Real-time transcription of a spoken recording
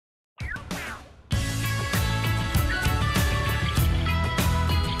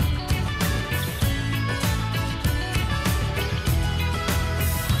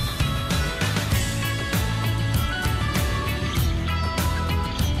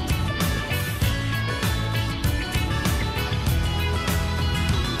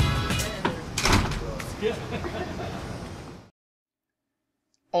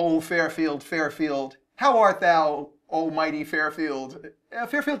O Fairfield, Fairfield, how art thou, O mighty Fairfield?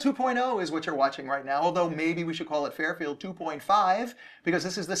 Fairfield 2.0 is what you're watching right now, although maybe we should call it Fairfield 2.5, because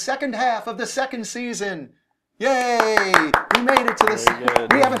this is the second half of the second season. Yay! We made it to this.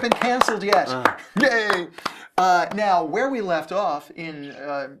 We haven't been canceled yet. Yay! Now, where we left off in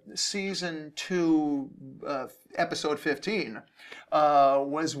season 2, episode 15,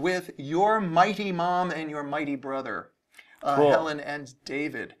 was with your mighty mom and your mighty brother, Helen and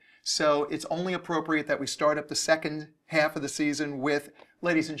David. So it's only appropriate that we start up the second half of the season with,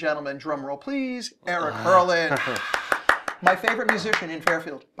 ladies and gentlemen, drum roll please, Eric Hurlin. My favorite musician in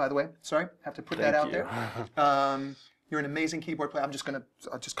Fairfield, by the way. Sorry, have to put that out there. You're an amazing keyboard player. I'm just going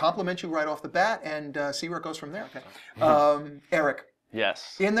to compliment you right off the bat and see where it goes from there. Okay. Eric.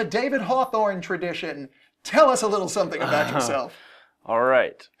 Yes. In the David Hawthorne tradition, tell us a little something about yourself. All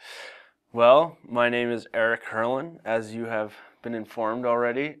right. Well, my name is Eric Hurlin, as you have been informed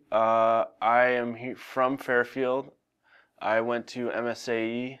already. I am from Fairfield. I went to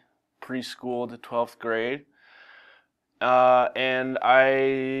MSAE preschool to 12th grade. And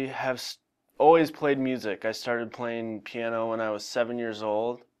I have always played music. I started playing piano when I was 7 years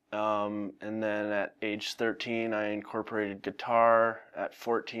old. And then at age 13, I incorporated guitar. At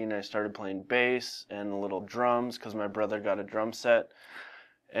 14, I started playing bass and a little drums because my brother got a drum set.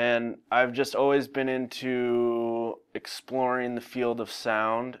 And I've just always been into exploring the field of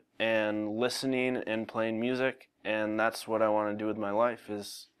sound and listening and playing music. And that's what I want to do with my life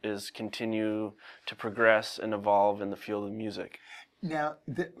is continue to progress and evolve in the field of music. Now,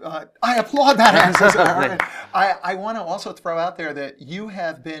 I applaud that answer. I want to also throw out there that you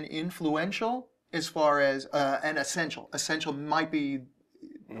have been influential as far as, and essential. Essential might be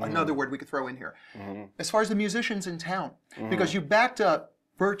another word we could throw in here. As far as the musicians in town, because you backed up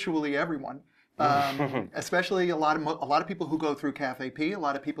virtually everyone. Especially a lot of people who go through Cafe P, a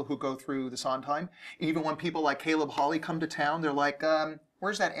lot of people who go through the Sondheim. Even when people like Caleb Hawley come to town, they're like,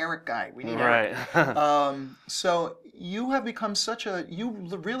 where's that Eric guy? We need Eric. So you have become you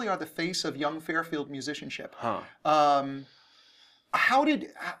really are the face of young Fairfield musicianship. How did,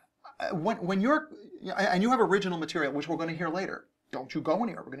 when you're, and you have original material, which we're going to hear later. Don't you go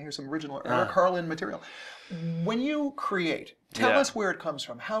anywhere. We're going to hear some original Eric Hurlin material. When you create, tell us where it comes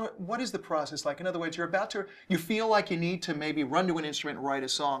from. What is the process like? In other words, you feel like you need to maybe run to an instrument and write a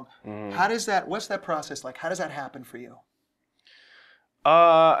song. What's that process like? How does that happen for you?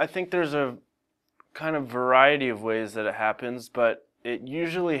 I think there's a kind of variety of ways that it happens, but it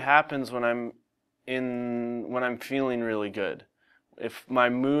usually happens when I'm feeling really good. If my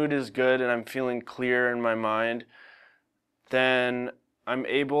mood is good and I'm feeling clear in my mind, then I'm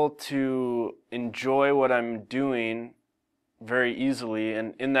able to enjoy what I'm doing very easily,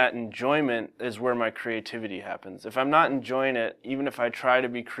 and in that enjoyment is where my creativity happens. If I'm not enjoying it, even if I try to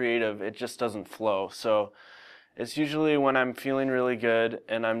be creative, it just doesn't flow. So it's usually when I'm feeling really good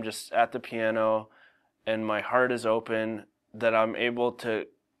and I'm just at the piano and my heart is open that I'm able to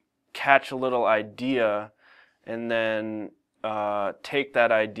catch a little idea and then take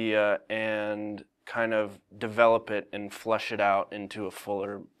that idea and kind of develop it and flesh it out into a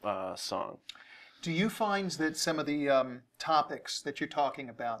fuller song. Do you find that some of the topics that you're talking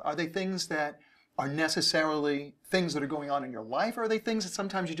about, are they things that are necessarily things that are going on in your life, or are they things that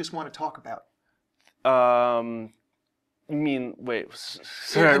sometimes you just want to talk about? You mean, wait,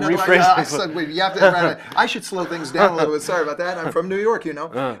 sorry, rephrase. I should slow things down a little bit. Sorry about that. I'm from New York, you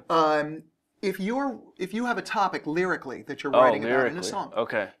know. If you have a topic lyrically that you're writing about in a song,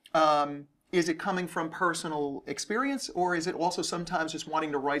 okay. Is it coming from personal experience, or is it also sometimes just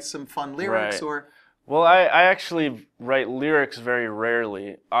wanting to write some fun lyrics? Or well, I actually write lyrics very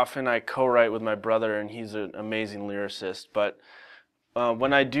rarely. Often I co-write with my brother, and he's an amazing lyricist. But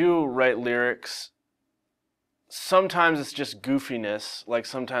when I do write lyrics, sometimes it's just goofiness. Like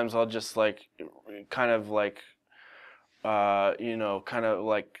sometimes I'll just kind of like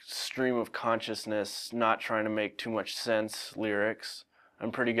stream of consciousness, not trying to make too much sense lyrics.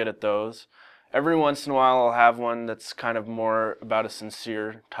 I'm pretty good at those. Every once in a while I'll have one that's kind of more about a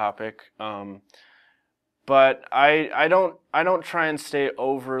sincere topic. But I don't try and stay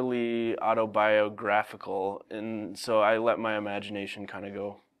overly autobiographical, and so I let my imagination kind of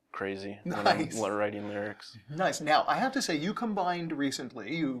go crazy when I'm writing lyrics. Nice. Now, I have to say, you combined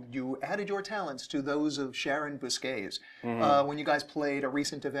recently, you added your talents to those of Sharon Busquets when you guys played a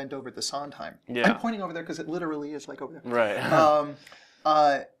recent event over at the Sondheim. Yeah. I'm pointing over there because it literally is like over there. Right.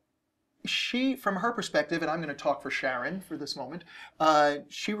 She, from her perspective, and I'm going to talk for Sharon for this moment,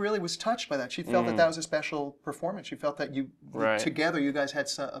 she really was touched by that. She felt that was a special performance. She felt that together you guys had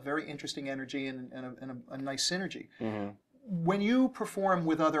a very interesting energy and a nice synergy. When you perform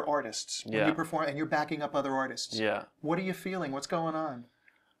with other artists, when Yeah. you perform and you're backing up other artists, Yeah. what are you feeling? What's going on?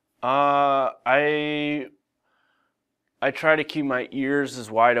 I try to keep my ears as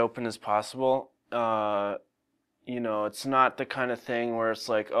wide open as possible. It's not the kind of thing where it's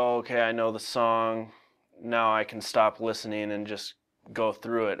like, oh, okay, I know the song, now I can stop listening and just go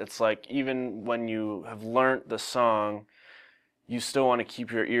through it. It's like even when you have learned the song, you still want to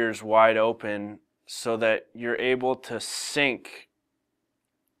keep your ears wide open so that you're able to sync,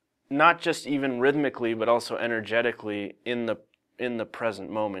 not just even rhythmically, but also energetically in the present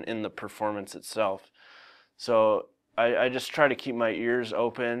moment, in the performance itself. So I just try to keep my ears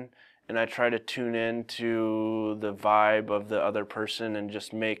open, and I try to tune in to the vibe of the other person and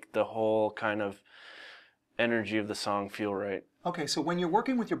just make the whole kind of energy of the song feel right. Okay, so when you're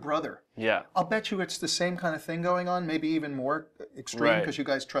working with your brother, Yeah. I'll bet you it's the same kind of thing going on, maybe even more extreme, Right. because you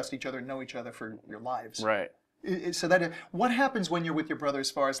guys trust each other and know each other for your lives. Right. So what happens when you're with your brother as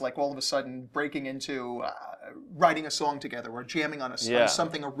far as like all of a sudden breaking into writing a song together or jamming on Yeah.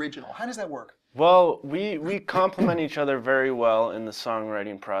 something original? How does that work? Well, we complement each other very well in the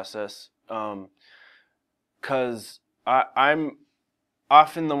songwriting process, because I'm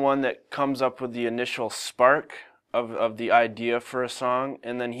often the one that comes up with the initial spark of the idea for a song,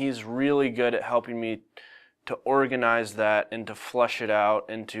 and then he's really good at helping me to organize that and to flush it out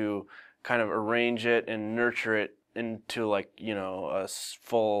and to kind of arrange it and nurture it into like, a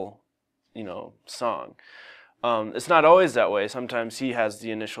full, song. It's not always that way. Sometimes he has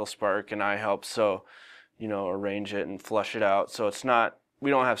the initial spark and I help arrange it and flush it out. So it's not, we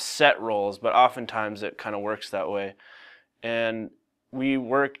don't have set roles, but oftentimes it kind of works that way. And we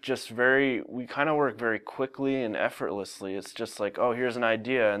kind of work very quickly and effortlessly. It's just like, oh, here's an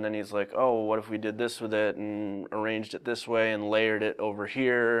idea. And then he's like, oh, what if we did this with it and arranged it this way and layered it over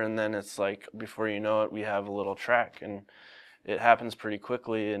here? And then it's like, before you know it, we have a little track. And it happens pretty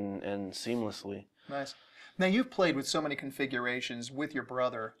quickly and seamlessly. Nice. Now, you've played with so many configurations with your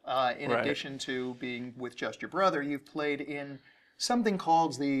brother. In Right. addition to being with just your brother, you've played in something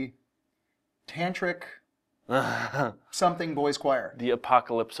called the Tantric something boys choir. The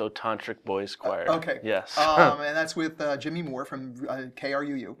Apocalypso-Tantric Boys Choir. Okay. Yes. And that's with Jimmy Moore from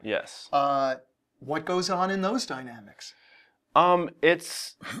KRUU. Yes. What goes on in those dynamics?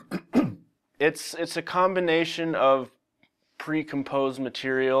 It's a combination of pre-composed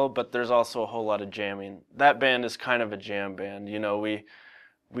material, but there's also a whole lot of jamming. That band is kind of a jam band.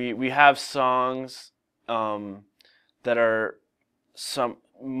 We have songs that are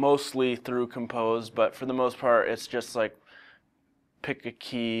mostly through composed, but for the most part it's just like pick a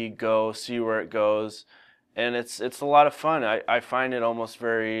key, go, see where it goes, and it's a lot of fun. I find it almost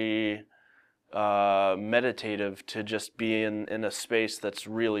very meditative to just be in a space that's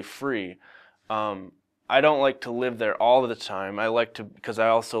really free. I don't like to live there all the time. I like to, because I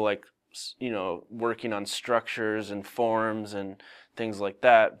also like, working on structures and forms and things like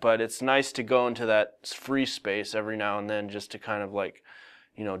that. But it's nice to go into that free space every now and then just to kind of like,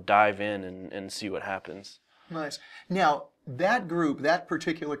 dive in and see what happens. Nice. Now, that group, that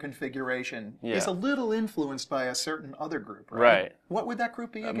particular configuration, is a little influenced by a certain other group, right? Right. What would that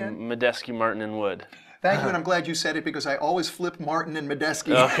group be again? Medeski, Martin, and Wood. Thank you, and I'm glad you said it because I always flip Martin and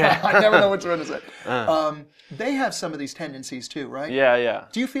Medeski. Okay. I never know which one to say. They have some of these tendencies too, right? Yeah, yeah.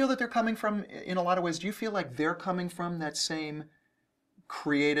 Do you feel that they're coming from, in a lot of ways, do you feel like they're coming from that same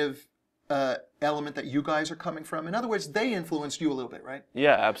creative element that you guys are coming from? In other words, they influenced you a little bit, right?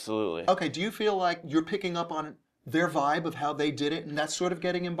 Yeah, absolutely. Okay, do you feel like you're picking up on their vibe of how they did it, and that's sort of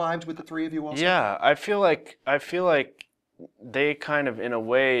getting imbibed with the three of you also? Yeah, I feel like they kind of, in a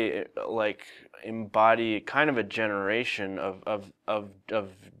way, like embody kind of a generation of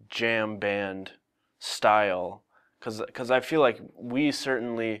jam band style, because I feel like we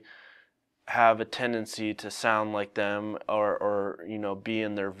certainly have a tendency to sound like them or be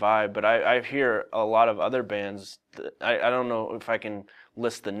in their vibe, but I hear a lot of other bands that, I don't know if I can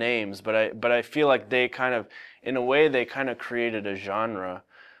list the names, but I feel like they kind of, in a way, they kind of created a genre,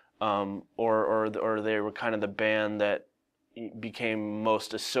 or they were kind of the band that became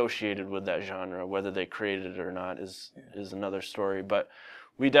most associated with that genre. Whether they created it or not is another story, but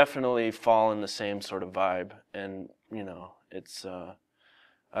we definitely fall in the same sort of vibe, and it's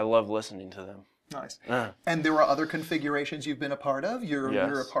I love listening to them. Nice. And there are other configurations you've been a part of.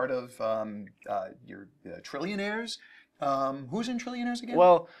 You're a part of your Trillionaires. Who's in Trillionaires again?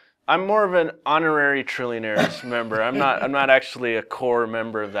 Well, I'm more of an honorary Trillionaires member. I'm not actually a core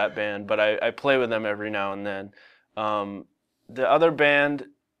member of that band, but I play with them every now and then. The other band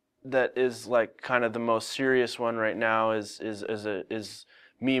that is like kind of the most serious one right now is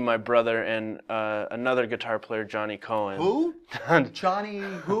me, my brother, and another guitar player, Johnny Cohen. Who? Johnny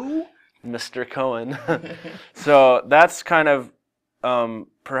who? Mr. Cohen. So that's kind of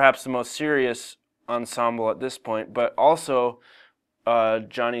perhaps the most serious ensemble at this point, but also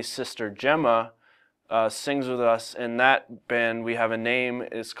Johnny's sister Gemma sings with us. In that band, we have a name.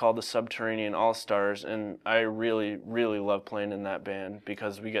 It's called the Subterranean All-Stars, and I really, really love playing in that band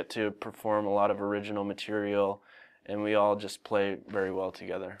because we get to perform a lot of original material, and we all just play very well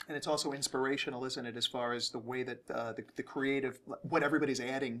together. And it's also inspirational, isn't it, as far as the way that the creative, what everybody's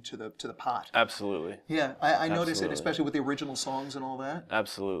adding to the pot. Absolutely. Yeah, I notice it, especially with the original songs and all that.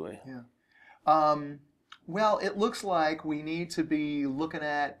 Absolutely. Yeah. Well, it looks like we need to be looking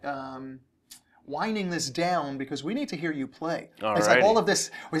at winding this down because we need to hear you play. It's like all of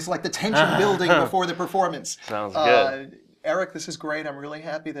this, it's like the tension building before the performance. Sounds good. Eric, this is great. I'm really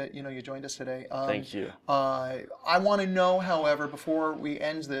happy that you joined us today. Thank you. I want to know, however, before we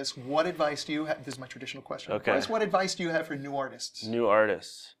end this, what advice do you have? This is my traditional question. Okay. What advice do you have for new artists? New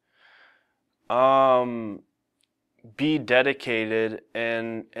artists. Be dedicated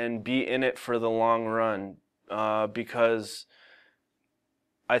and be in it for the long run, because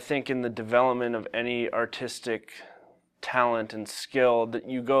I think in the development of any artistic talent and skill that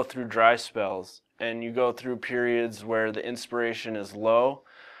you go through dry spells and you go through periods where the inspiration is low,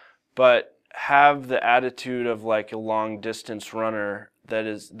 but have the attitude of like a long distance runner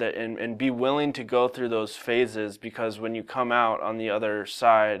and be willing to go through those phases, because when you come out on the other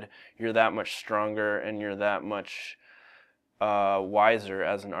side, you're that much stronger and you're that much wiser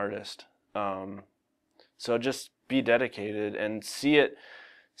as an artist. So just be dedicated and see it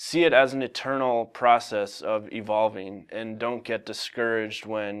as an eternal process of evolving, and don't get discouraged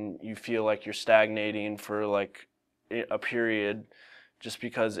when you feel like you're stagnating for like a period, just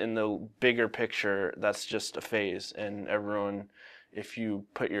because in the bigger picture that's just a phase, and everyone, if you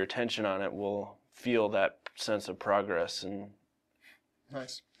put your attention on it, will feel that sense of progress. And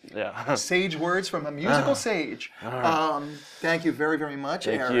nice. Yeah. Sage words from a musical sage. Thank you very, very much,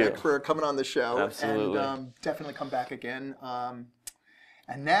 Eric, for coming on the show. Absolutely. And definitely come back again.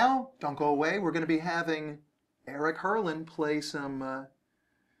 And now, don't go away, we're going to be having Eric Hurlin play some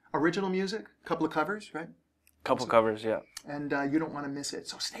original music, a couple of covers, right? Couple covers, yeah. And you don't want to miss it,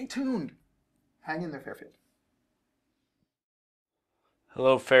 so stay tuned. Hang in there, Fairfield.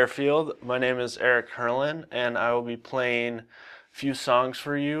 Hello, Fairfield. My name is Eric Hurlin, and I will be playing a few songs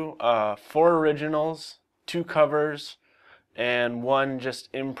for you. 4 originals, 2 covers, and 1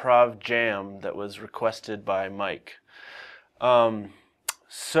 just improv jam that was requested by Mike.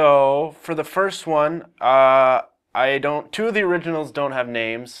 So for the first one, 2 of the originals don't have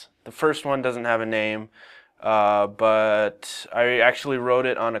names. The first one doesn't have a name, but I actually wrote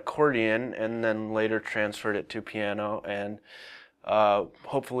it on accordion and then later transferred it to piano, and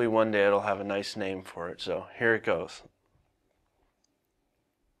hopefully one day it'll have a nice name for it. So here it goes.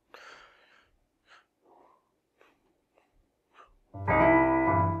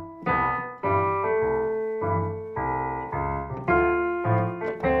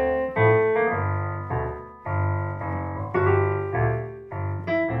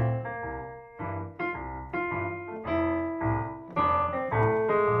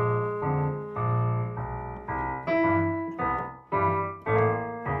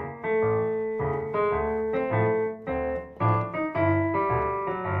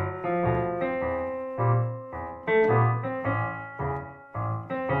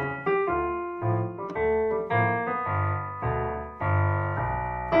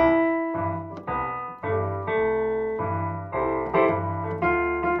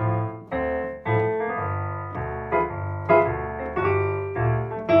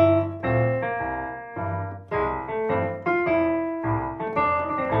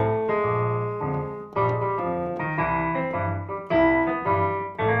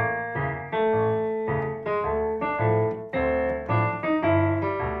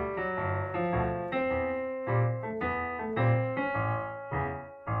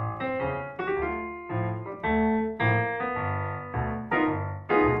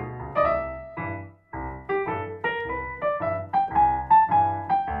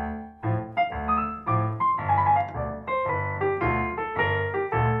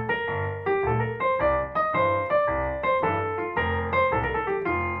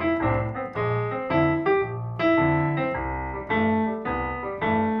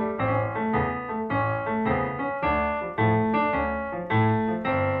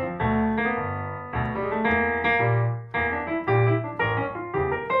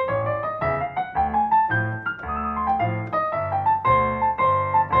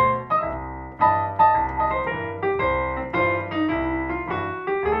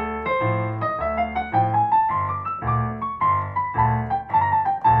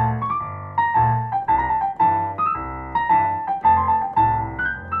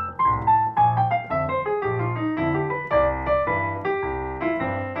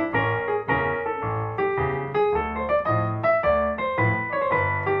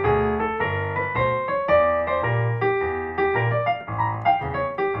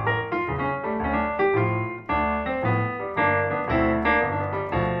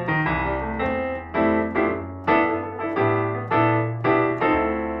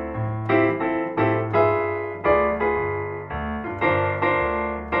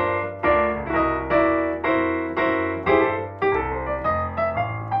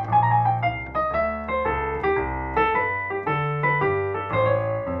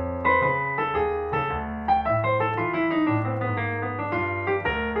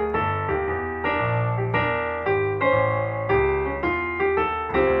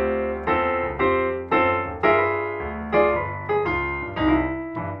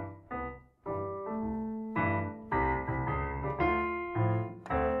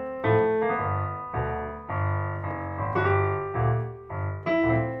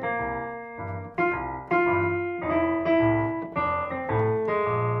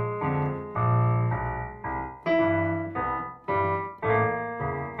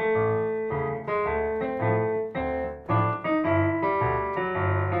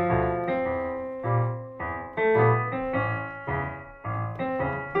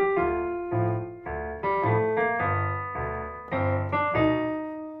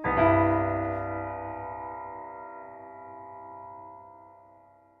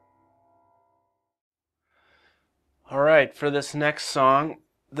 right, for this next song,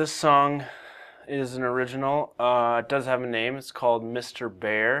 this song is an original. It does have a name. It's called Mr.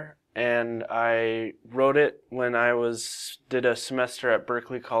 Bear, and I wrote it when I did a semester at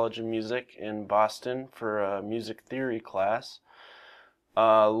Berklee College of Music in Boston for a music theory class.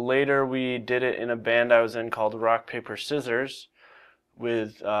 Later, we did it in a band I was in called Rock, Paper, Scissors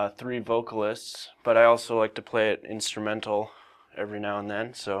with 3 vocalists, but I also like to play it instrumental every now and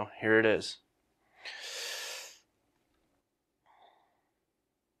then, so here it is.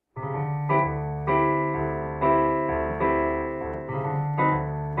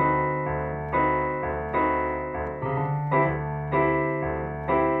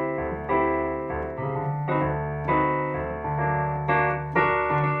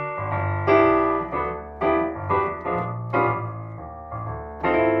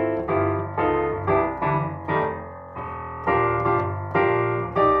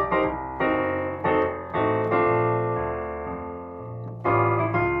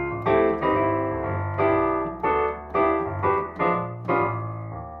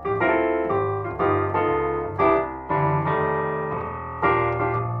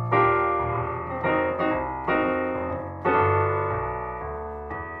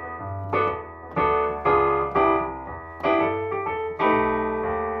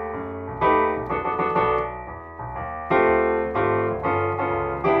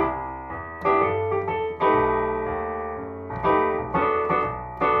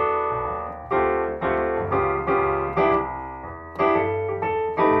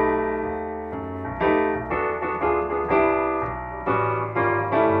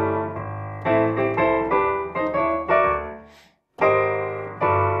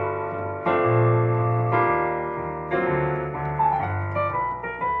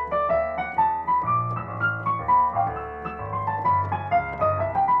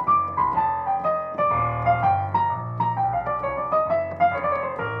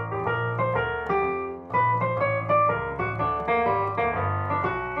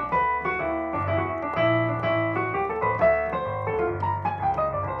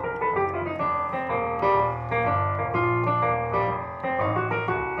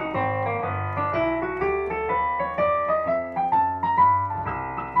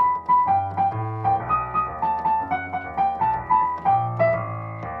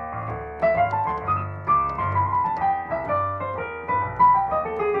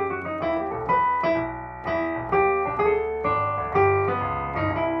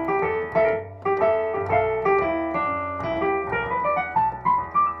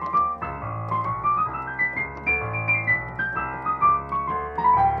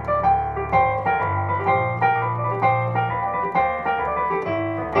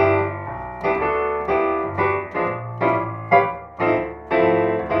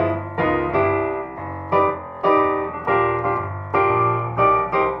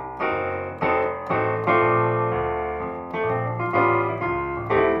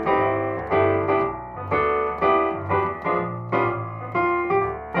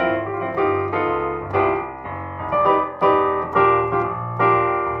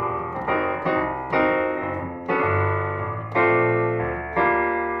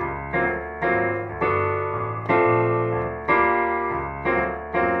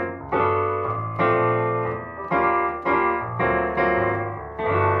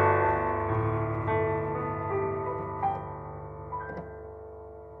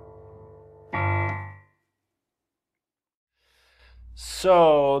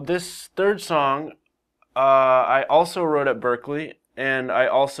 So this third song, I also wrote at Berklee, and I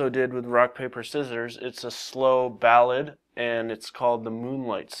also did with Rock, Paper, Scissors. It's a slow ballad, and it's called the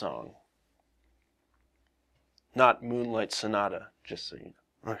Moonlight Song. Not Moonlight Sonata, just so you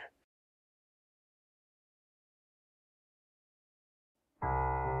know. Okay.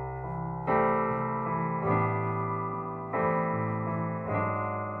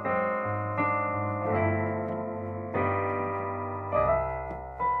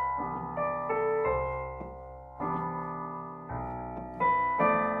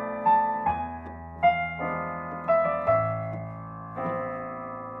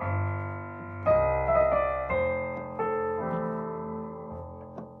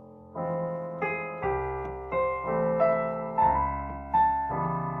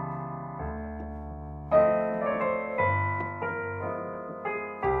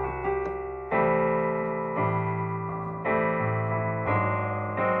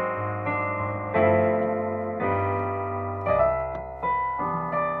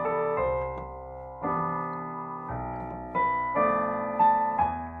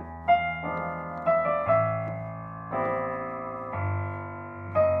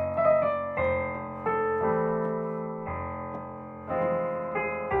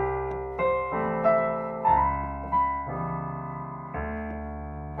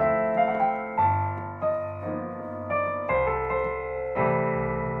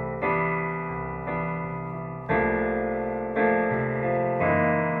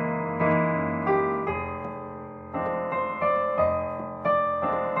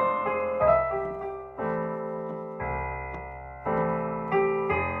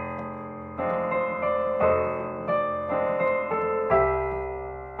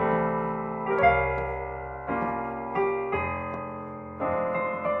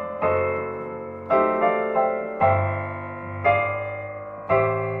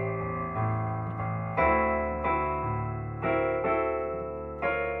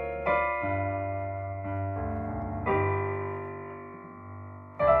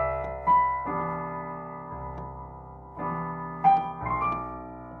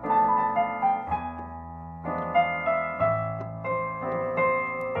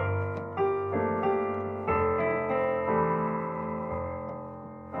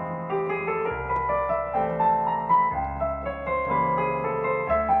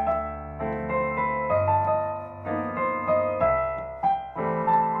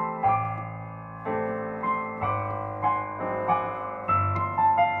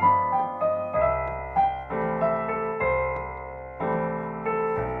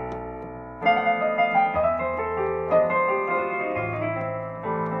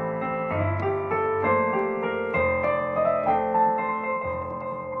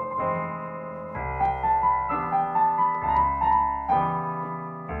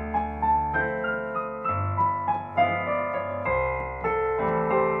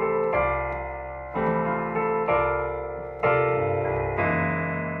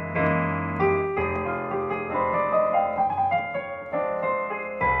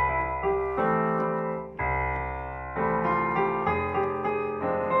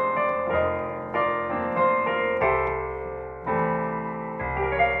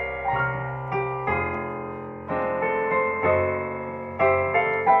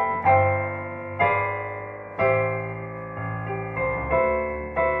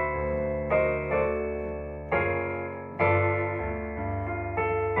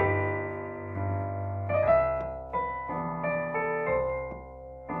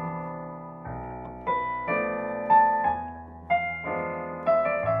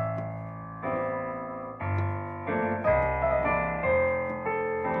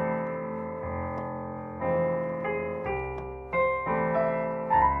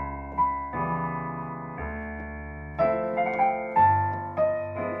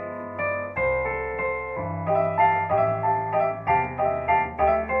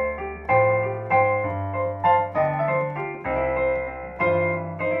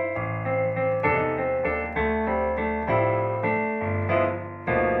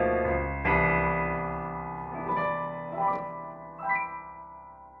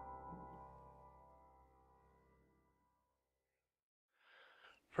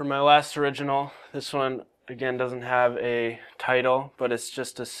 For my last original, this one again doesn't have a title, but it's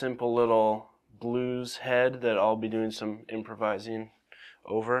just a simple little blues head that I'll be doing some improvising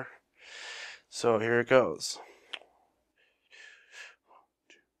over. So here it goes.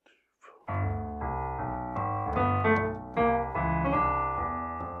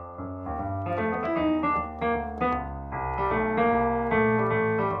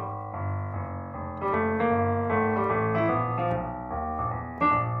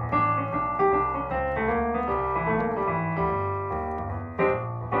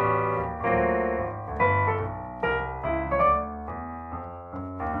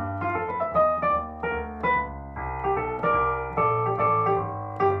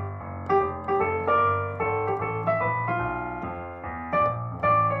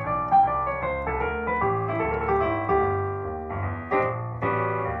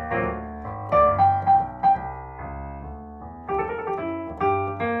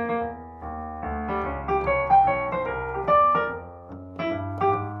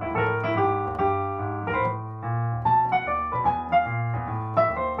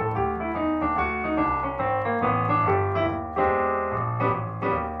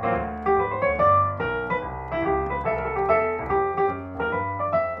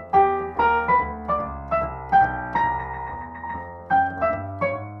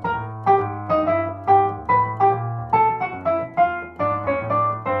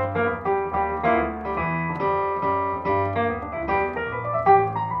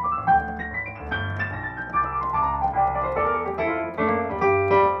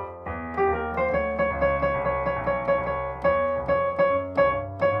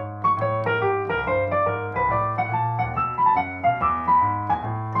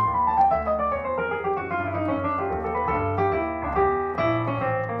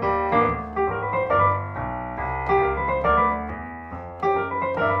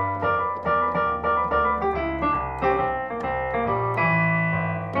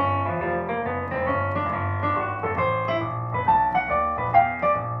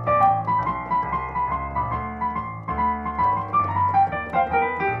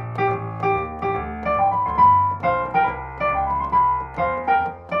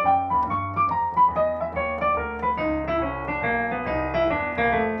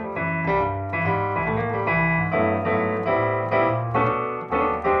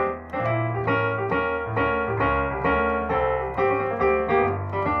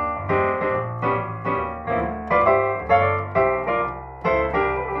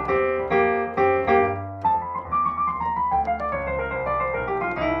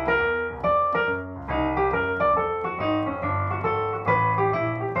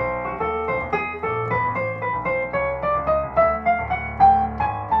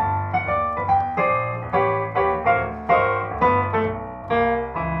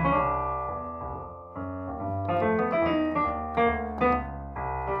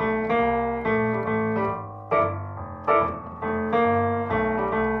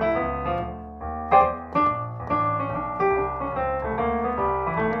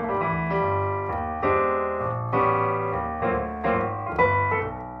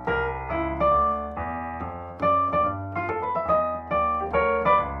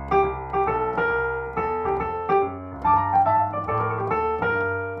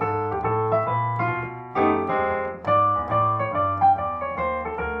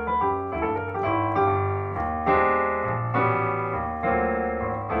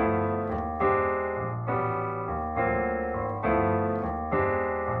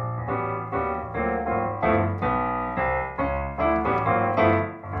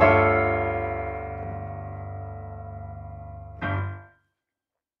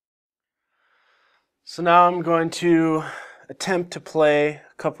 So now I'm going to attempt to play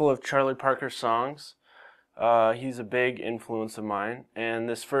a couple of Charlie Parker songs. He's a big influence of mine, and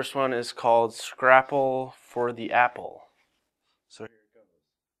this first one is called Scrapple for the Apple. So here it goes.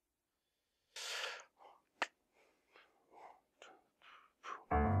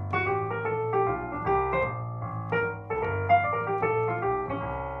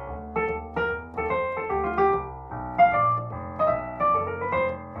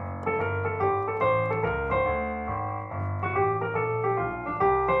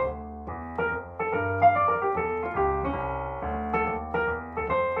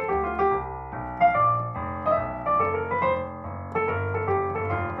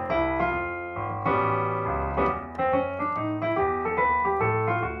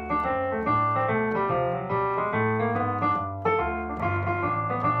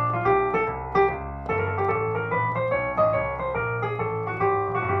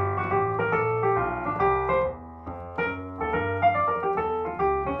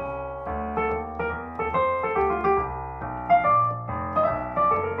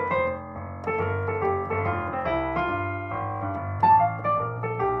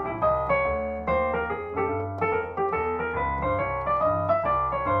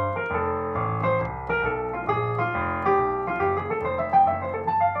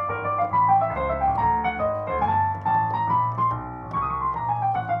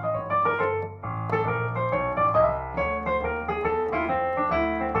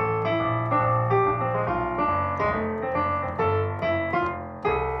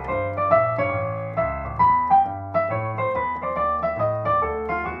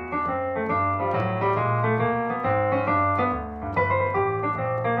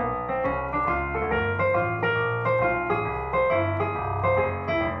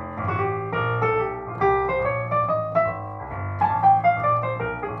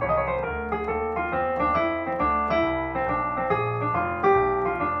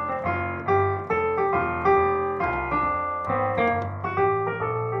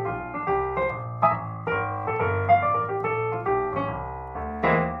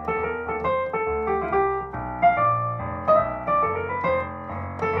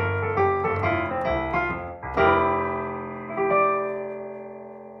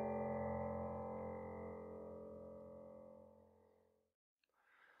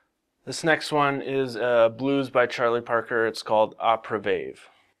 This next one is blues by Charlie Parker. It's called Opera Vave.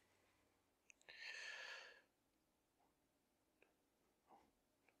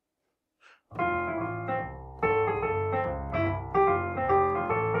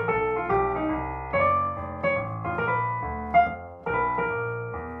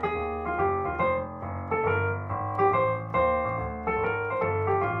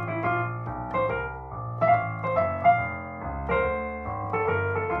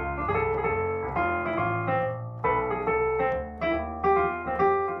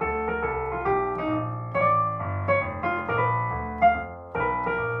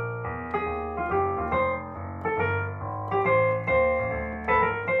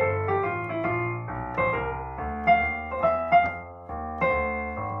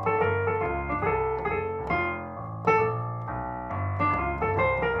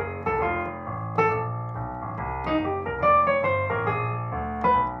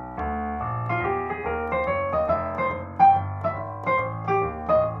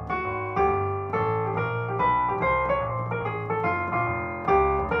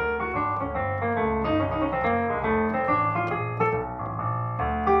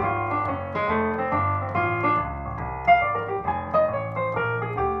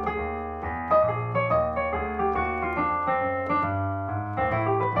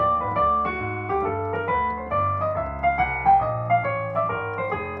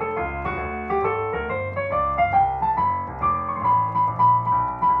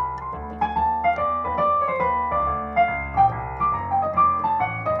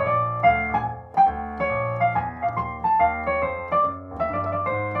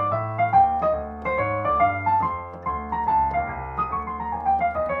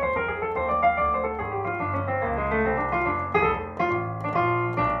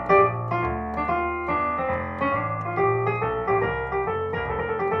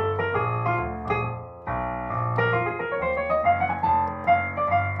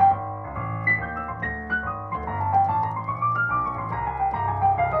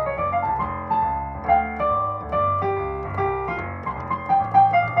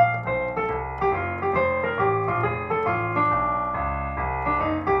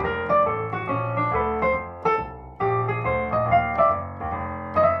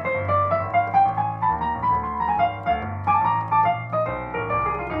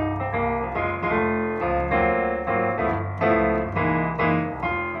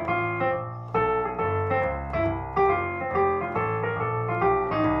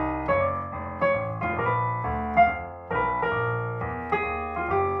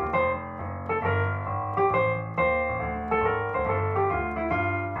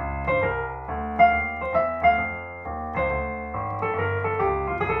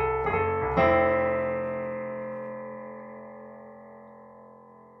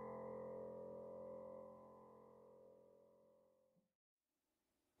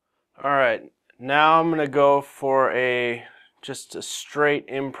 All right, now I'm gonna go for just a straight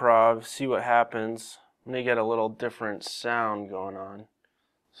improv, see what happens. I'm gonna get a little different sound going on,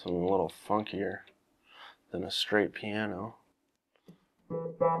 something a little funkier than a straight piano.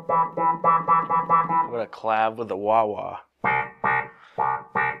 I'm gonna collab with a wah-wah.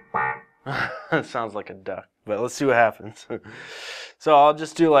 That sounds like a duck, but let's see what happens. So I'll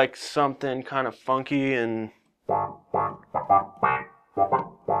just do like something kind of funky and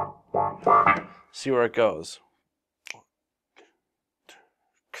see where it goes.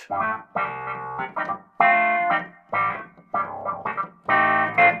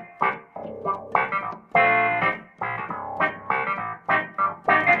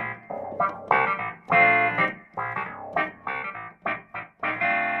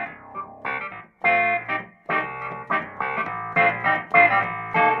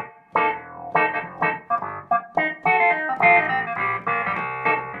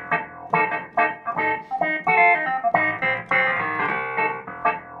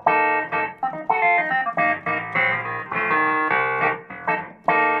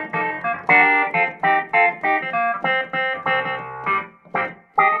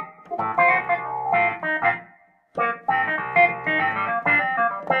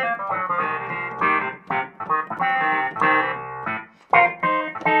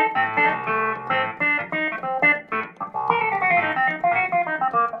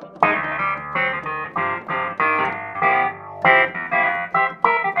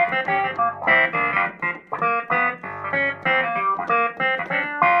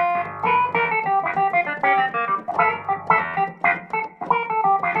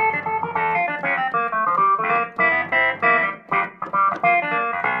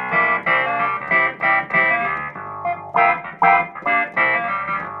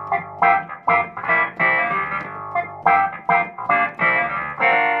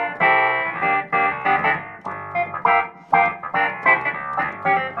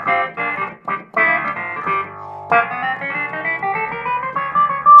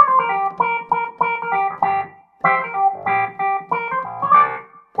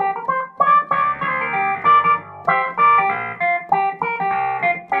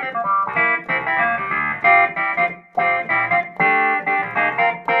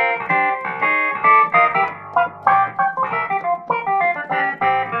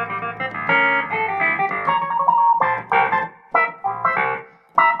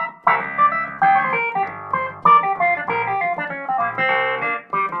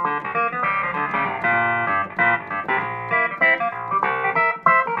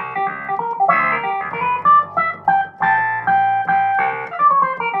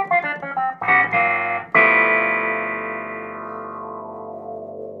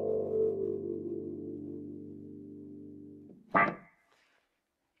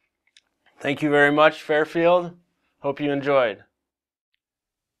 Thank you very much, Fairfield. Hope you enjoyed.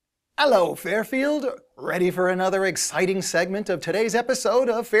 Hello, Fairfield. Ready for another exciting segment of today's episode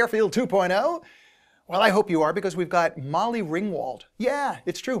of Fairfield 2.0? Well, I hope you are, because we've got Molly Ringwald. Yeah,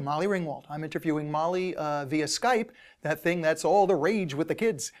 it's true, Molly Ringwald. I'm interviewing Molly via Skype, that thing that's all the rage with the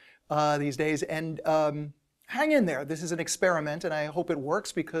kids these days. And hang in there. This is an experiment, and I hope it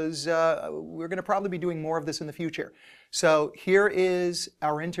works, because we're going to probably be doing more of this in the future. So here is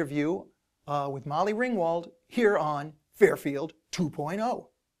our interview with Molly Ringwald here on Fairfield 2.0.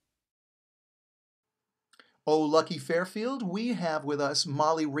 Oh, lucky Fairfield, we have with us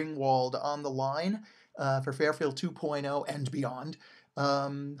Molly Ringwald on the line for Fairfield 2.0 and beyond.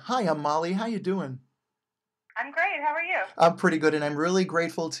 Hi, I'm Molly. How you doing? I'm great. How are you? I'm pretty good, and I'm really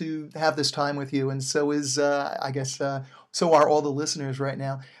grateful to have this time with you, and so is, I guess, so are all the listeners right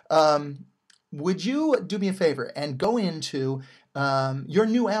now. Would you do me a favor and go into your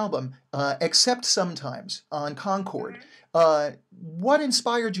new album, Except Sometimes, on Concord? Mm-hmm. What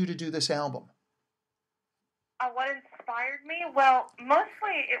inspired you to do this album? What inspired me? Well,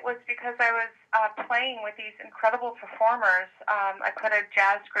 mostly it was because I was playing with these incredible performers. I put a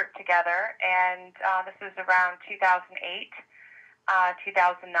jazz group together, and this was around 2008,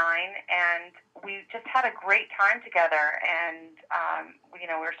 2009, and we just had a great time together. And, we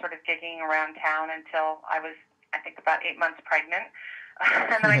were sort of gigging around town until I was, I think, about 8 months pregnant.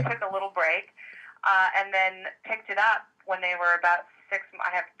 And then I took a little break, and then picked it up when they were about 6.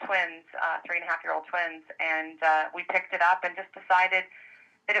 I have twins, 3.5-year-old twins, and we picked it up and just decided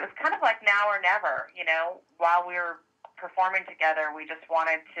that it was kind of like now or never. While we were performing together, I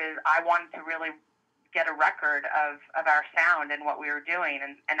wanted to really get a record of our sound and what we were doing,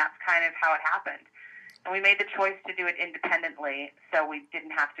 and that's kind of how it happened. And we made the choice to do it independently, so we didn't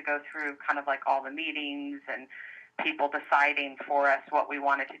have to go through kind of like all the meetings and people deciding for us what we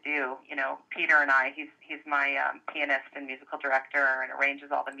wanted to do. Peter and I, he's my pianist and musical director and arranges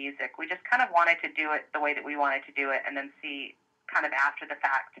all the music. We just kind of wanted to do it the way that we wanted to do it, and then see kind of after the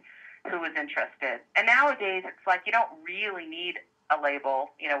fact who was interested. And nowadays it's like you don't really need a label.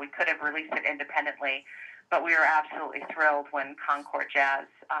 We could have released it independently, but we were absolutely thrilled when Concord Jazz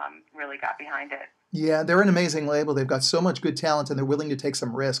really got behind it. Yeah, they're an amazing label. They've got so much good talent, and they're willing to take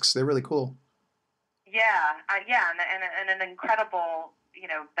some risks. They're really cool. Yeah, and an incredible,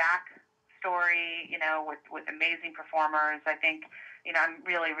 backstory, with amazing performers. I think, I'm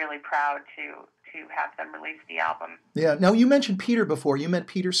really, really proud to have them release the album. Yeah. Now, you mentioned Peter before. You met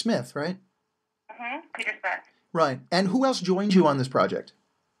Peter Smith, right? Mm-hmm. Peter Smith. Right. And who else joined you on this project?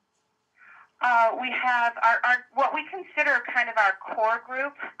 We have our what we consider kind of our core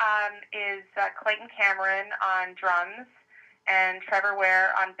group is Clayton Cameron on drums and Trevor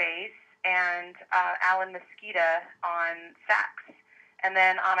Ware on bass, and Alan Mesquita on sax. And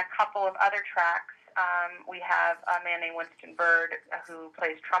then on a couple of other tracks, we have a man named Winston Bird who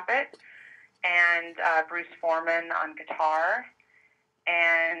plays trumpet, and Bruce Foreman on guitar.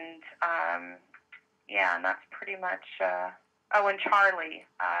 And, and that's pretty much... and Charlie.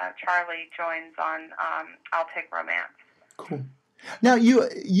 Charlie joins on I'll Take Romance. Cool. Now,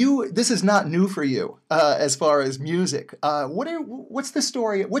 this is not new for you as far as music. What's the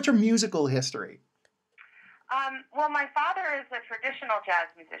story? What's your musical history? Well, my father is a traditional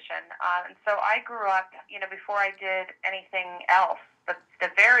jazz musician, and so I grew up, before I did anything else. The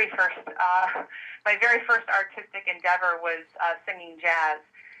very first, my very first artistic endeavor was singing jazz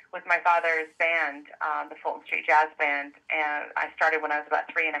with my father's band, the Fulton Street Jazz Band, and I started when I was about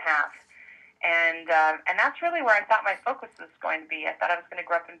 3 and a half. And that's really where I thought my focus was going to be. I thought I was going to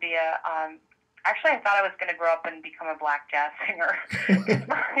grow up and be I thought I was going to grow up and become a black jazz singer.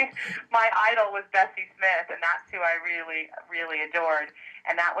 my idol was Bessie Smith, and that's who I really, really adored.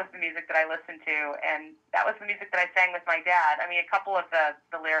 And that was the music that I listened to, and that was the music that I sang with my dad. I mean, a couple of the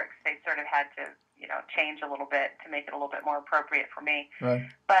lyrics, they sort of had to, change a little bit to make it a little bit more appropriate for me. Right.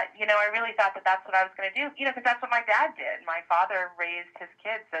 But, I really thought that that's what I was going to do, because that's what my dad did. My father raised his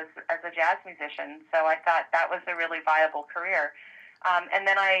kids as a jazz musician, so I thought that was a really viable career. And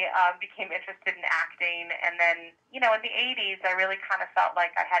then I became interested in acting, and then, in the 80s, I really kind of felt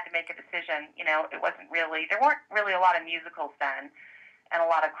like I had to make a decision. There weren't really a lot of musicals then, and a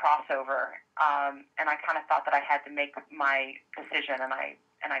lot of crossover, and I kind of thought that I had to make my decision, and I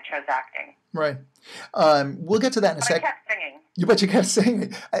chose acting. Right. We'll get to that in a second. I kept singing. But you kept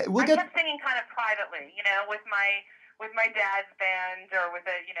singing. I kept singing kind of privately, with my dad's band, or with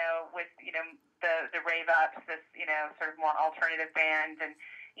the Rave Ups, this sort of more alternative band,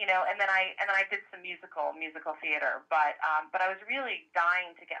 And then I did some musical theater, but I was really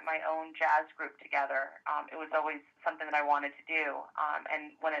dying to get my own jazz group together. It was always something that I wanted to do,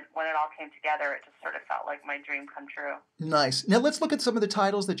 and when it all came together, it just sort of felt like my dream come true. Nice. Now let's look at some of the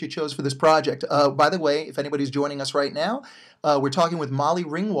titles that you chose for this project. By the way, if anybody's joining us right now, we're talking with Molly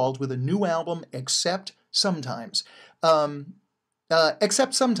Ringwald with a new album, Except Sometimes.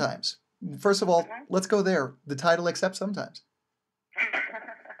 Except Sometimes. First of all, let's go there. The title, Except Sometimes.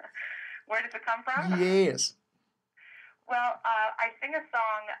 Where does it come from? Yes. Well, I sing a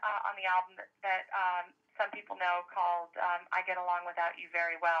song on the album that some people know called I Get Along Without You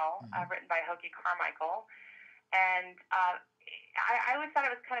Very Well, written by Hoagy Carmichael. And I always thought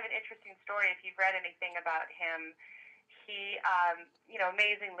it was kind of an interesting story. If you've read anything about him, he,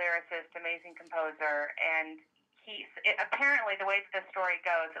 amazing lyricist, amazing composer, and apparently the way that the story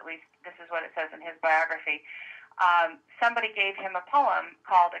goes, at least this is what it says in his biography, somebody gave him a poem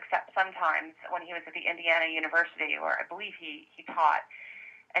called Except Sometimes when he was at the Indiana University, where I believe he taught.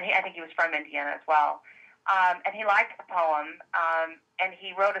 And I think he was from Indiana as well. And he liked the poem, and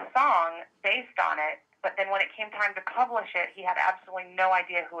he wrote a song based on it. But then when it came time to publish it, he had absolutely no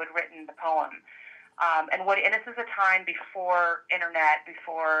idea who had written the poem. And this is a time before internet,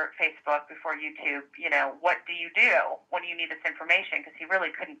 before Facebook, before YouTube. What do you do when you need this information? Because he really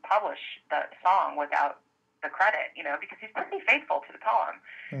couldn't publish the song without the credit, because he's pretty faithful to the poem.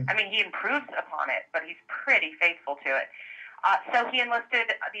 I mean, he improves upon it, but he's pretty faithful to it. So he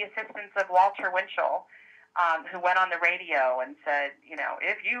enlisted the assistance of Walter Winchell, who went on the radio and said,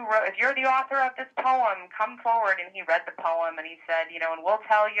 if you're the author of this poem, come forward. And he read the poem and he said, and we'll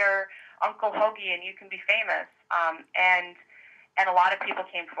tell your Uncle Hoagy and you can be famous. And a lot of people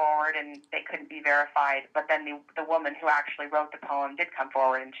came forward and they couldn't be verified. But then the woman who actually wrote the poem did come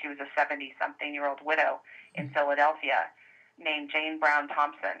forward, and she was a 70-something-year-old widow in Philadelphia named Jane Brown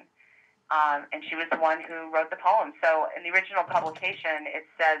Thompson. And she was the one who wrote the poem. So in the original publication, it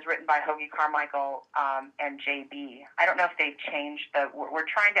says written by Hoagy Carmichael and J.B. I don't know if they've changed we're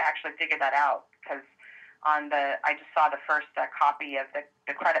trying to actually figure that out, because I just saw the first copy of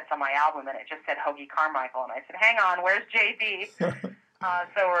the credits on my album, and it just said Hoagy Carmichael, and I said, hang on, where's J.B.?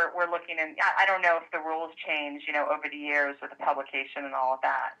 So we're looking, and I don't know if the rules change, over the years with the publication and all of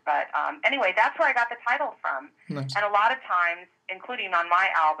that. But anyway, that's where I got the title from. Nice. And a lot of times, including on my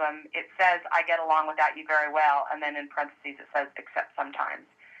album, it says I Get Along Without You Very Well, and then in parentheses it says Except Sometimes.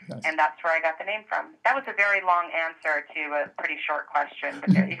 Nice. And that's where I got the name from. That was a very long answer to a pretty short question,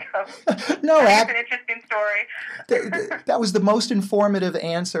 but there you go. No, that's an interesting story. That was the most informative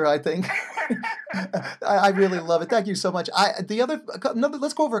answer, I think. I really love it. Thank you so much.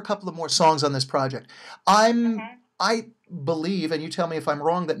 Let's go over a couple of more songs on this project. I believe, and you tell me if I'm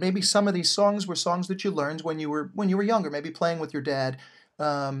wrong, that maybe some of these songs were songs that you learned when you were younger, maybe playing with your dad.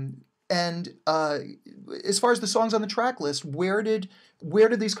 And as far as the songs on the track list, where did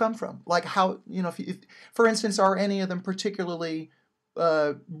these come from? Like how, if for instance, are any of them particularly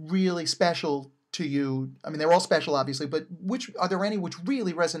really special to you? I mean, they're all special, obviously, but are there any which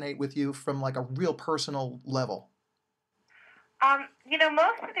really resonate with you from like a real personal level?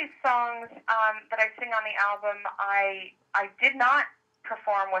 Most of these songs that I sing on the album, I did not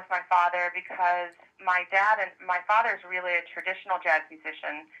perform with my father, because my father is really a traditional jazz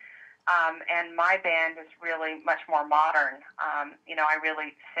musician. And my band is really much more modern. I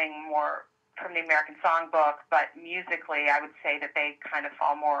really sing more from the American Songbook, but musically I would say that they kind of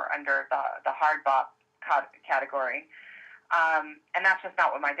fall more under the hard bop category. And that's just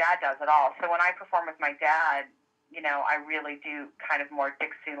not what my dad does at all. So when I perform with my dad, I really do kind of more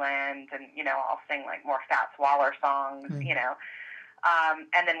Dixieland, and, I'll sing like more Fats Waller songs, and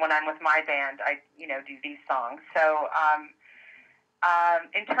then when I'm with my band, I, do these songs. So,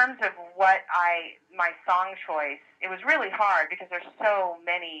 in terms of my song choice, it was really hard because there's so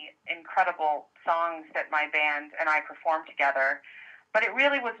many incredible songs that my band and I performed together. But it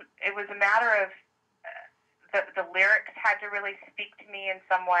really was a matter of the lyrics had to really speak to me in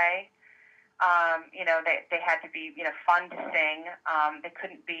some way. They had to be, fun to sing. They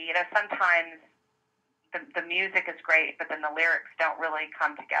couldn't be, sometimes the music is great, but then the lyrics don't really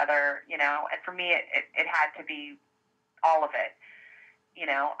come together, and for me, it had to be all of it.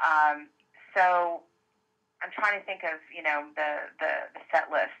 So I'm trying to think of, the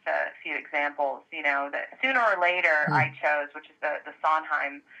set list, a few examples, that Sooner or Later I chose, which is the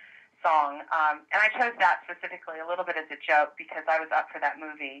Sondheim song. And I chose that specifically a little bit as a joke because I was up for that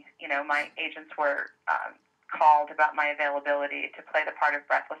movie. My agents were called about my availability to play the part of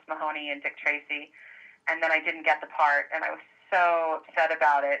Breathless Mahoney and Dick Tracy. And then I didn't get the part, and I was so upset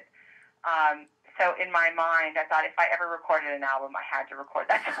about it. So so in my mind, I thought if I ever recorded an album, I had to record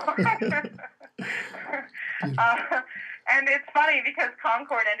that song. And it's funny because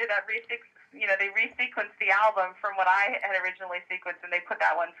Concord ended up they resequenced the album from what I had originally sequenced, and they put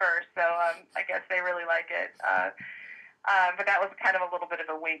that one first. So I guess they really like it. But that was kind of a little bit of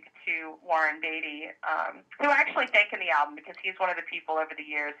a wink to Warren Beatty, who I actually thank in the album because he's one of the people over the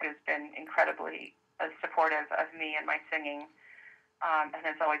years who's been incredibly supportive of me and my singing, and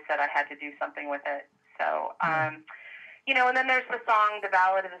has always said I had to do something with it. So, and then there's the song "The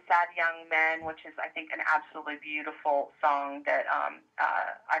Ballad of the Sad Young Men," which is, I think, an absolutely beautiful song that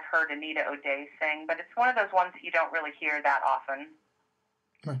I've heard Anita O'Day sing, but it's one of those ones you don't really hear that often.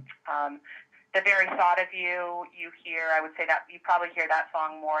 Right. The Very Thought of You, I would say that you probably hear that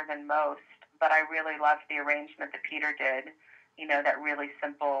song more than most, but I really loved the arrangement that Peter did, that really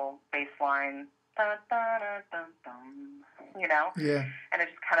simple bass line, dun, dun, dun, dun, dun, Yeah. And it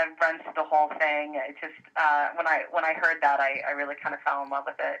just kind of runs through the whole thing. It just, when I heard that, I really kind of fell in love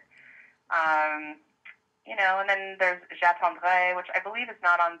with it. And then there's J'attendrai, which I believe is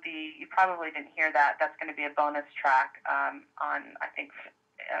not on you probably didn't hear that. That's going to be a bonus track on, I think,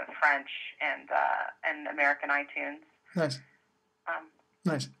 French and American iTunes. Nice.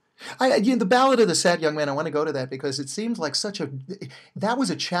 Nice. The Ballad of the Sad Young Man, I want to go to that because it seems like that was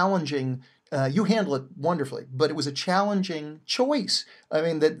a challenging, you handle it wonderfully, but it was a challenging choice. I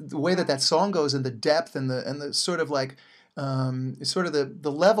mean, the way that song goes and the depth and the sort of like, sort of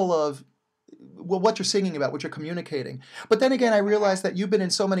the level of, what you're singing about, what you're communicating. But then again, I realized that you've been in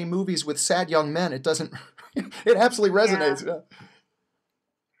so many movies with sad young men, it doesn't, it absolutely resonates. Yeah.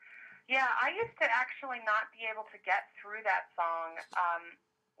 Yeah, I used to actually not be able to get through that song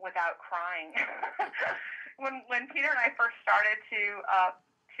without crying. when Peter and I first started to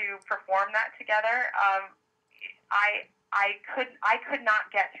perform that together, I could not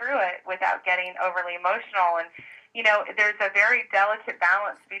get through it without getting overly emotional. And there's a very delicate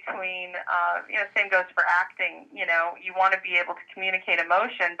balance between same goes for acting. You want to be able to communicate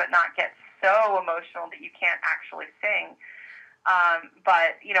emotion, but not get so emotional that you can't actually sing.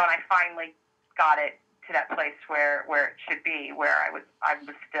 But and I finally got it to that place where it should be, where I was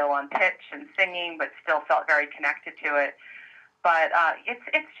still on pitch and singing, but still felt very connected to it. But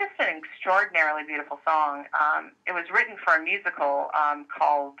it's just an extraordinarily beautiful song. It was written for a musical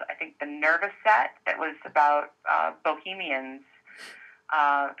called, I think, The Nervous Set, that was about bohemians,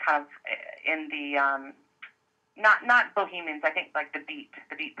 kind of in the not bohemians, I think like the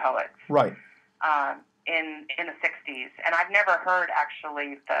beat poets. Right. In the 60s, and I've never heard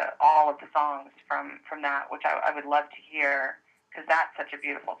actually all of the songs from that, which I would love to hear because that's such a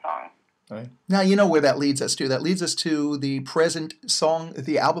beautiful song. Right. Now you know where that leads us to. That leads us to the present song,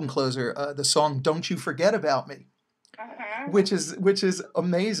 the album closer, the song "Don't You Forget About Me," which is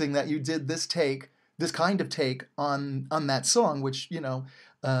amazing that you did this kind of take on that song, which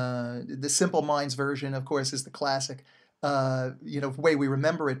the Simple Minds version, of course, is the classic. Way we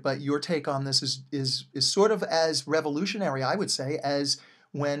remember it, but your take on this is sort of as revolutionary, I would say, as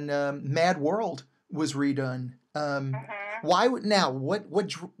when Mad World was redone. Why now? What?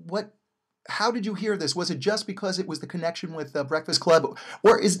 How did you hear this? Was it just because it was the connection with Breakfast Club,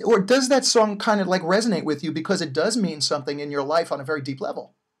 or does that song kind of like resonate with you because it does mean something in your life on a very deep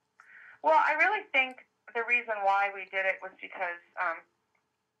level? Well, I really think the reason why we did it was because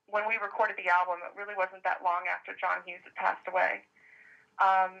when we recorded the album, it really wasn't that long after John Hughes had passed away.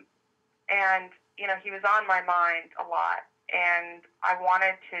 And, he was on my mind a lot. And I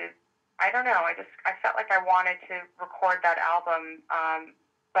wanted to, I don't know, I felt like I wanted to record that album,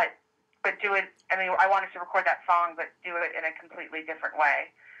 but do it, I wanted to record that song, but do it in a completely different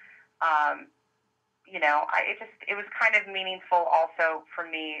way. It was kind of meaningful also for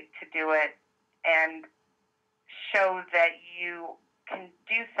me to do it and show that you can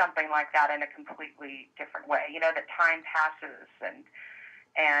do something like that in a completely different way. That time passes and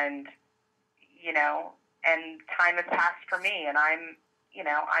time has passed for me, and I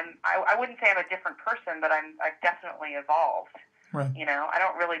wouldn't say I'm a different person, but I've definitely evolved. Right. I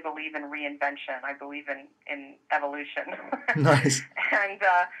don't really believe in reinvention. I believe in evolution. Nice. And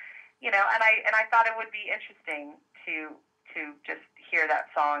I thought it would be interesting to just hear that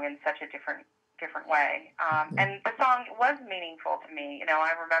song in such a different way. And the song was meaningful to me.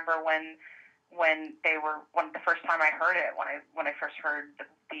 I remember when the first time I heard it, when I first heard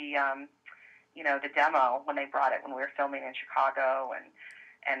the demo, when they brought it, when we were filming in Chicago,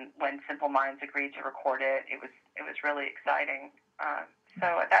 and when Simple Minds agreed to record it, it was really exciting.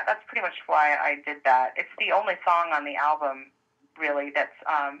 So that's pretty much why I did that. It's the only song on the album, really, that's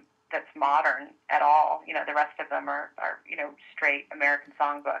that's modern at all. You know, the rest of them are you know, straight American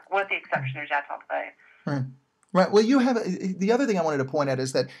songbook, with the exception of J'attendrai. Right. Right. Well, you have the other thing I wanted to point out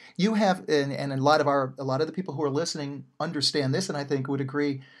is that you have, and a lot of the people who are listening understand this, and I think would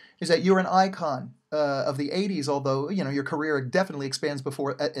agree, is that you're an icon of the '80s. Although you know your career definitely expands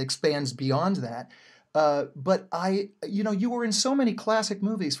beyond that. But you know, you were in so many classic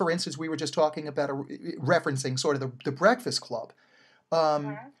movies. For instance, we were just talking about referencing sort of the Breakfast Club.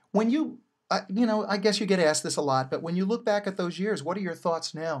 When you, you know, I guess you get asked this a lot, but when you look back at those years, what are your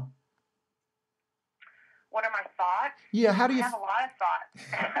thoughts now? What are my thoughts? Yeah, how do you? I have a lot of thoughts.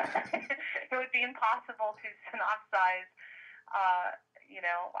 It would be impossible to synopsize. You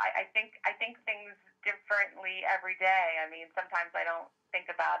know, I think things differently every day. I mean, sometimes I don't think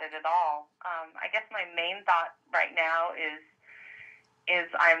about it at all. I guess my main thought right now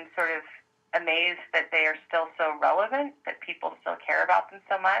is I'm sort of amazed that they are still so relevant, that people still care about them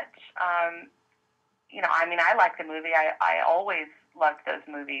so much. You know, I mean, I like the movie. I always loved those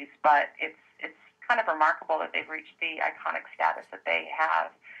movies, but it's kind of remarkable that they've reached the iconic status that they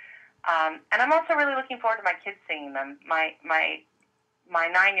have. And I'm also really looking forward to my kids seeing them. My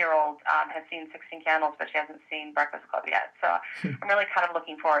 9-year-old has seen 16 Candles, but she hasn't seen Breakfast Club yet. So I'm really kind of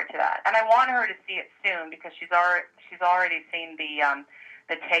looking forward to that. And I want her to see it soon, because she's already seen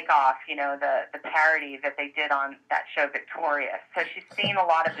the Takeoff, you know, the parody that they did on that show Victorious. So she's seen a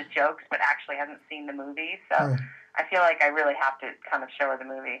lot of the jokes, but actually hasn't seen the movie. So I feel like I really have to kind of show her the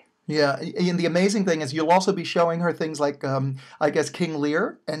movie. Yeah, and the amazing thing is you'll also be showing her things like, I guess, King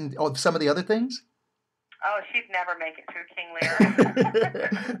Lear and some of the other things. Oh, she'd never make it through King Lear.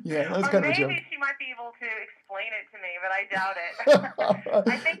 Yeah, that's kind of a joke. Maybe she might be able to explain it to me, but I doubt it.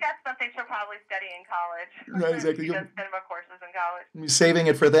 I think that's something she'll probably study in college. Right, exactly. She does cinema courses in college. Saving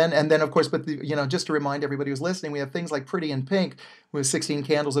it for then, and then of course, but you know, just to remind everybody who's listening, we have things like Pretty in Pink with 16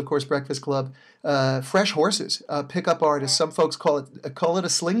 Candles, of course, Breakfast Club, Fresh Horses, Pickup Artist. Some folks call it a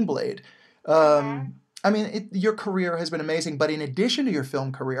sling blade. I mean, your career has been amazing, but in addition to your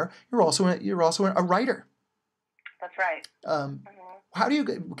film career, you're also a writer. That's right. How do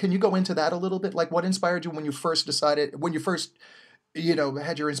can you go into that a little bit? Like, what inspired you when you first you know,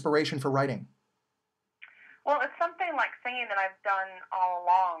 had your inspiration for writing? Well, it's something like singing that I've done all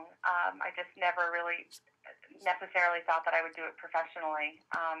along. I just never really necessarily thought that I would do it professionally.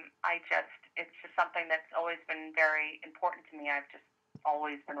 It's just something that's always been very important to me. I've just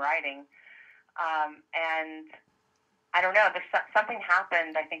always been writing. And I don't know, something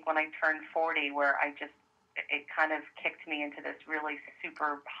happened, I think, when I turned 40, where it kind of kicked me into this really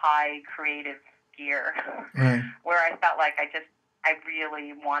super high creative gear, where I felt like I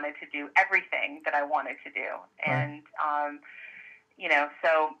really wanted to do everything that I wanted to do. And, you know,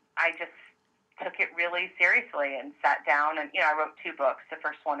 so I just took it really seriously and sat down and, you know, I wrote 2 books. The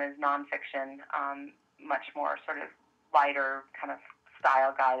first one is nonfiction, much more sort of lighter kind of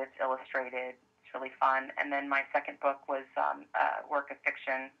style guide. It's illustrated. It's really fun. And then my second book was a work of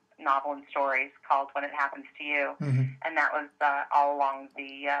fiction, novel and stories, called When It Happens to You. And that was all along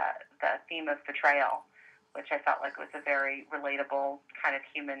the theme of betrayal, which I felt like was a very relatable kind of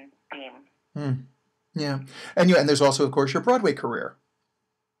human theme. Yeah. And there's also, of course, your Broadway career.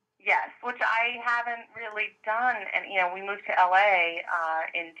 Yes, which I haven't really done. And, you know, we moved to LA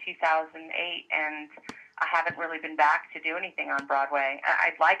in 2008, and I haven't really been back to do anything on Broadway.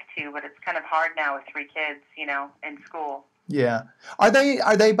 I'd like to, but it's kind of hard now with 3 kids, you know, in school. Yeah. Are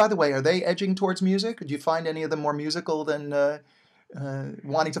they, by the way, are they edging towards music? Do you find any of them more musical than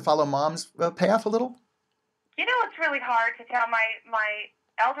wanting to follow mom's path a little? You know, it's really hard to tell. My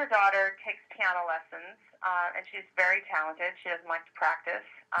elder daughter takes piano lessons, and she's very talented. She doesn't like to practice,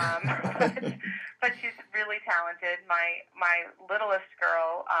 but she's really talented. My littlest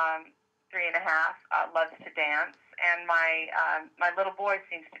girl, 3 and a half, loves to dance, and my little boy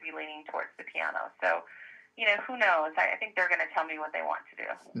seems to be leaning towards the piano. So, you know, who knows? I think they're going to tell me what they want to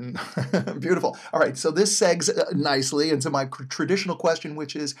do. Beautiful. All right, so this segs nicely into my traditional question,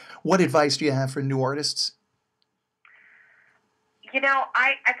 which is, what advice do you have for new artists? You know,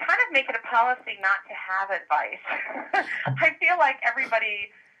 I kind of make it a policy not to have advice. I feel like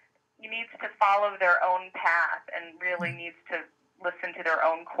everybody needs to follow their own path and really needs to listen to their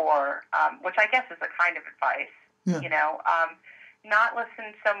own core, which I guess is a kind of advice. Yeah. You know, not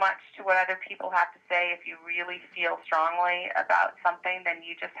listen so much to what other people have to say. If you really feel strongly about something, then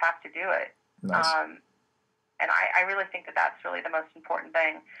you just have to do it. Nice. And I really think that that's really the most important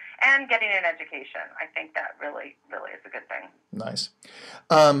thing. And getting an education, I think that really, really is a good thing. Nice.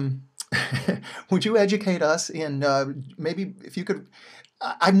 Would you educate us in maybe if you could?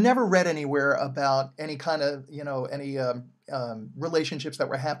 I've never read anywhere about any kind of, you know, any relationships that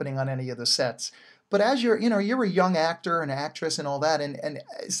were happening on any of the sets. But as you're a young actor and actress and all that, and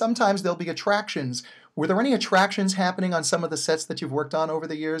sometimes there'll be attractions. Were there any attractions happening on some of the sets that you've worked on over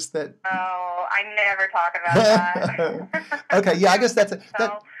the years that? Oh, I never talk about that. Okay, yeah, I guess that's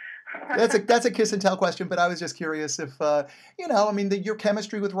a kiss and tell question. But I was just curious if I mean, your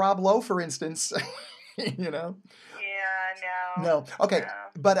chemistry with Rob Lowe, for instance, you know. Yeah, no. No, okay, No.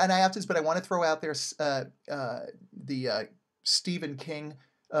 but I want to throw out there the Stephen King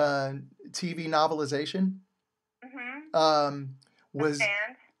TV novelization. Mm-hmm. Was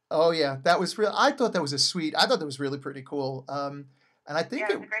Stand. Oh yeah, that was real. I thought that was really pretty cool. And I think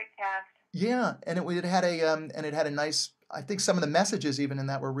Yeah, it was a great cast. yeah, and it had a nice. I think some of the messages even in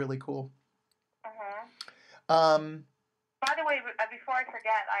that were really cool. Mm-hmm. By the way, before I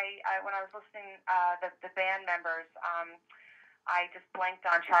forget, I when I was listening, the band members, I just blanked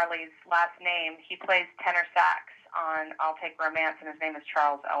on Charlie's last name. He plays tenor sax on "I'll Take Romance," and his name is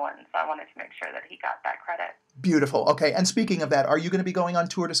Charles Owen. So I wanted to make sure that he got that credit. Beautiful. Okay, and speaking of that, are you going to be going on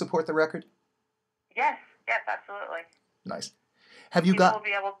tour to support the record? Yes, absolutely. Nice. People will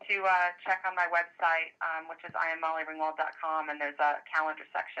be able to check on my website, which is IamMollyRingwald.com, and there's a calendar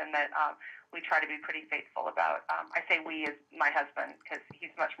section that we try to be pretty faithful about. I say we as my husband because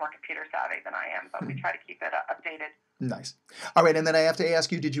he's much more computer savvy than I am, but we try to keep it updated. Nice. All right, and then I have to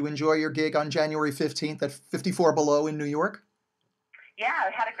ask you, did you enjoy your gig on January 15th at 54 Below in New York? Yeah,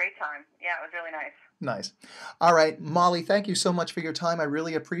 I had a great time. Yeah, it was really nice. Nice. All right, Molly, thank you so much for your time. I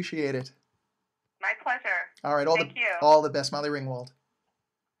really appreciate it. My pleasure. All right, Thank you. all the best, Molly Ringwald.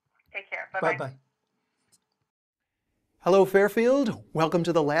 Take care. Bye-bye. Bye-bye. Hello, Fairfield. Welcome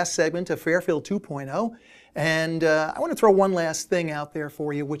to the last segment of Fairfield 2.0. And I want to throw one last thing out there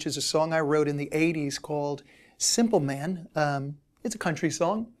for you, which is a song I wrote in the 80s called Simple Man. It's a country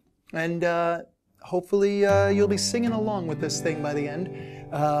song. And hopefully you'll be singing along with this thing by the end.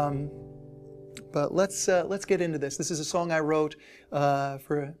 But let's get into this. This is a song I wrote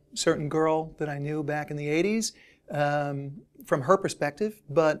for a certain girl that I knew back in the 80s. From her perspective,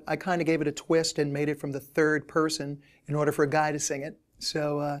 but I kind of gave it a twist and made it from the third person in order for a guy to sing it.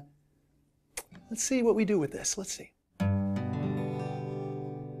 So let's see what we do with this. Let's see.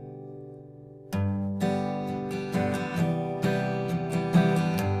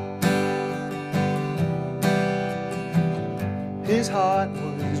 His heart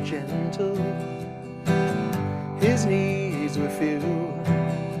was gentle, his needs were few.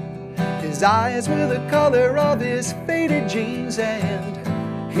 His eyes were the color of his faded jeans, and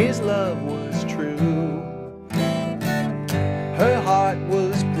his love was true. Her heart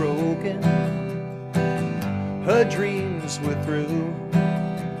was broken, her dreams were through.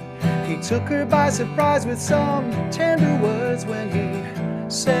 He took her by surprise with some tender words when he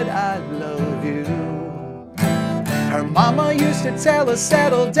said, "I love you." Her mama used to tell her,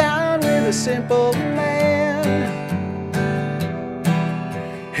 "Settle down with a simple man.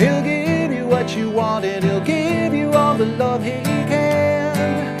 He'll give you what you want and he'll give you all the love he can."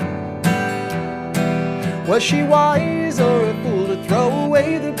 Was she wise or a fool to throw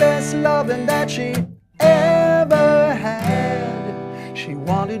away the best loving that she ever had? She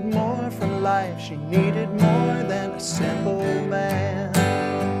wanted more from life, she needed more than a simple man.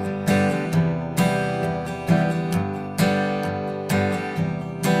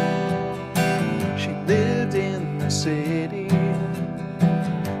 She lived in the city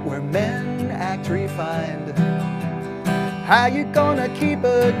where men act refined. How you gonna keep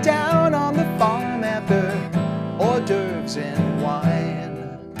her down on the farm after hors d'oeuvres and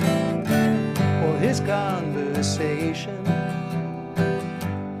wine? Well, his conversation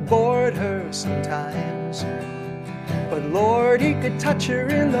bored her sometimes, but Lord, he could touch her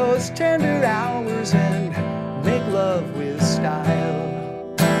in those tender hours and make love with style.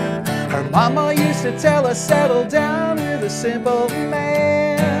 Her mama used to tell her, "Settle down with a simple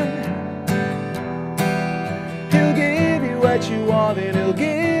man. He'll give you what you want and he'll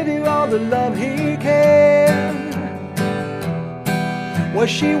give you all the love he can." Was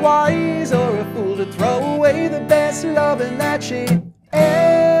she wise or a fool to throw away the best loving that she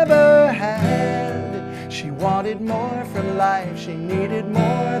ever had? She wanted more from life, she needed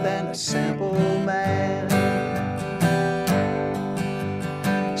more than a simple man.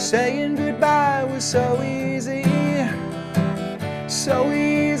 Saying goodbye was so easy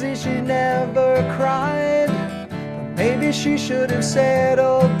she never cried. But maybe she should have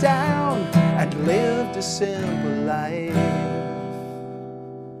settled down and lived a simple life.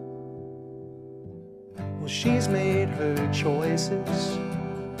 Well, she's made her choices,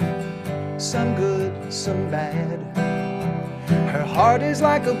 some good, some bad. Her heart is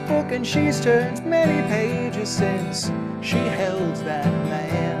like a book and she's turned many pages since she held that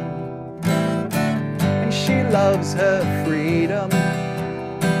man. And she loves her freedom,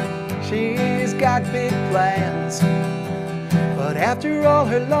 she's got big plans, but after all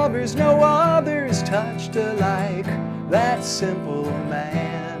her lovers, no others touched her like that simple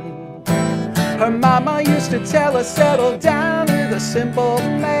man. Her mama used to tell her, settle down with a simple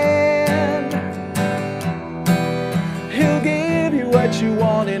man. He'll give you what you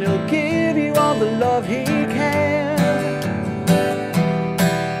want and he'll give you all the love he can.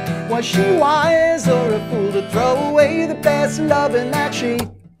 Was she wise or a fool to throw away the best loving that she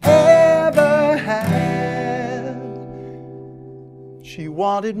ever had? She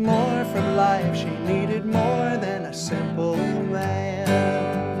wanted more from life, she needed more than a simple man.